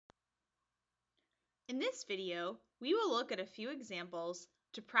In this video, we will look at a few examples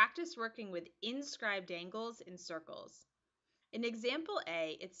to practice working with inscribed angles in circles. In example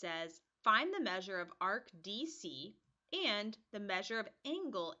A, it says, find the measure of arc DC and the measure of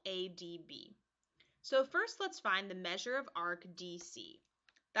angle ADB. So first let's find the measure of arc DC.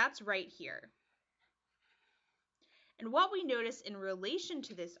 That's right here. And what we notice in relation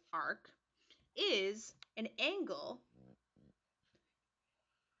to this arc is an angle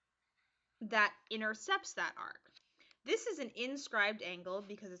that intercepts that arc. This is an inscribed angle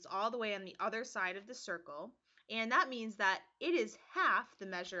because it's all the way on the other side of the circle, and that means that it is half the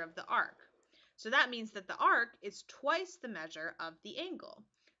measure of the arc. So that means that the arc is twice the measure of the angle.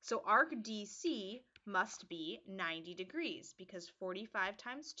 So arc DC must be 90 degrees because 45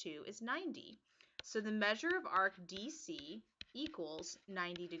 times 2 is 90. So the measure of arc DC equals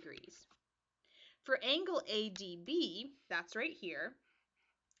 90 degrees. For angle ADB, that's right here,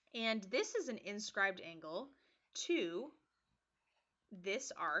 and this is an inscribed angle to this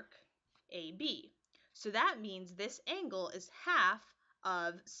arc AB. So that means this angle is half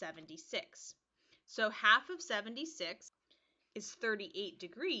of 76. So half of 76 is 38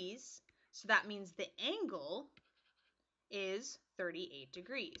 degrees. So that means the angle is 38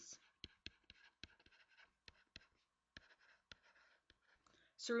 degrees.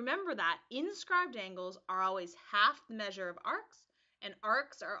 So remember that inscribed angles are always half the measure of arcs, and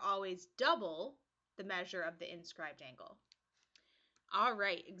arcs are always double the measure of the inscribed angle. All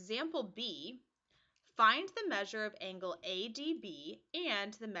right, example B, find the measure of angle ADB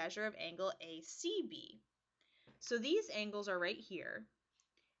and the measure of angle ACB. So these angles are right here,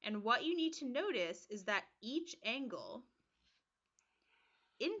 and what you need to notice is that each angle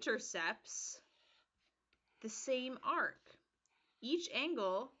intercepts the same arc. Each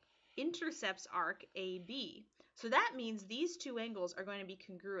angle intercepts arc AB. So that means these two angles are going to be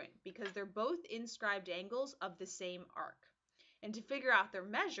congruent because they're both inscribed angles of the same arc. And to figure out their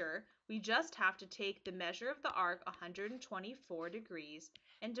measure, we just have to take the measure of the arc, 124 degrees,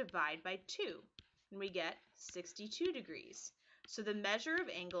 and divide by 2. And we get 62 degrees. So the measure of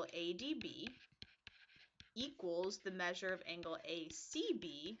angle ADB equals the measure of angle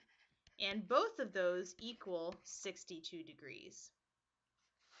ACB, and both of those equal 62 degrees.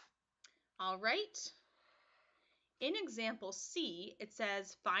 All right. In example C, it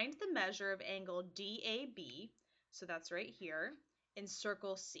says find the measure of angle DAB, so that's right here, in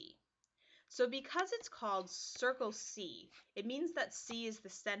circle C. So because it's called circle C, it means that C is the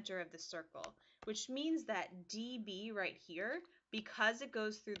center of the circle, which means that DB right here, because it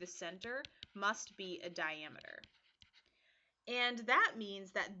goes through the center, must be a diameter. And that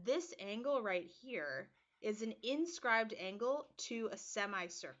means that this angle right here is an inscribed angle to a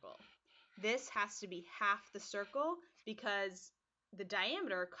semicircle. This has to be half the circle because the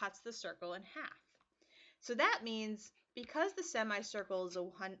diameter cuts the circle in half. So that means because the semicircle is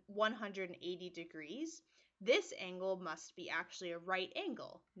 180 degrees, this angle must be actually a right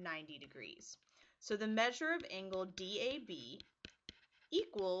angle, 90 degrees. So the measure of angle DAB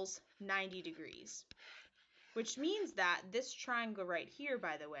equals 90 degrees, which means that this triangle right here,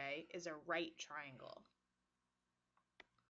 by the way, is a right triangle.